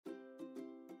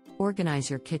Organize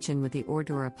your kitchen with the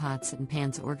ORDORA Pots and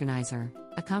Pans Organizer,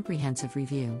 a comprehensive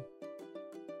review.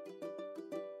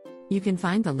 You can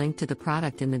find the link to the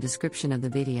product in the description of the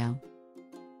video.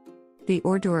 The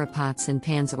ORDORA Pots and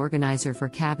Pans Organizer for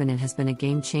Cabinet has been a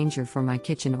game changer for my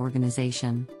kitchen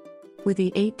organization. With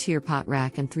the 8-tier pot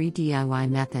rack and 3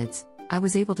 DIY methods, I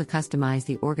was able to customize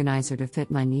the organizer to fit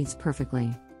my needs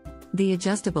perfectly. The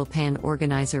adjustable pan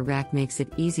organizer rack makes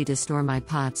it easy to store my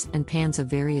pots and pans of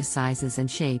various sizes and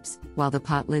shapes, while the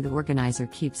pot lid organizer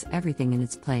keeps everything in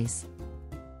its place.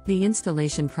 The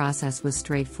installation process was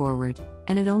straightforward,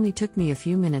 and it only took me a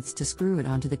few minutes to screw it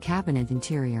onto the cabinet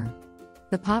interior.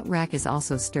 The pot rack is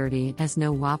also sturdy and has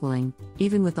no wobbling,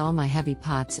 even with all my heavy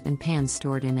pots and pans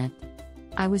stored in it.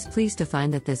 I was pleased to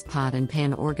find that this pot and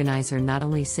pan organizer not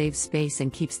only saves space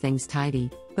and keeps things tidy,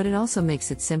 but it also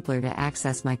makes it simpler to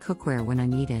access my cookware when I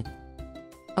need it.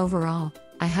 Overall,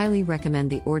 I highly recommend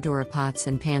the ORDORA Pots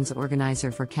and Pans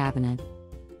Organizer for Cabinet.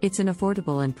 It's an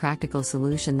affordable and practical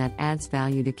solution that adds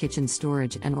value to kitchen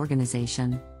storage and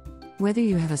organization. Whether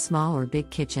you have a small or big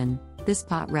kitchen, this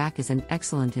pot rack is an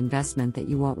excellent investment that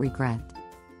you won't regret.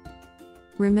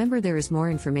 Remember, there is more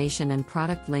information and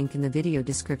product link in the video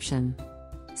description.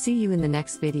 See you in the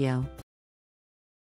next video.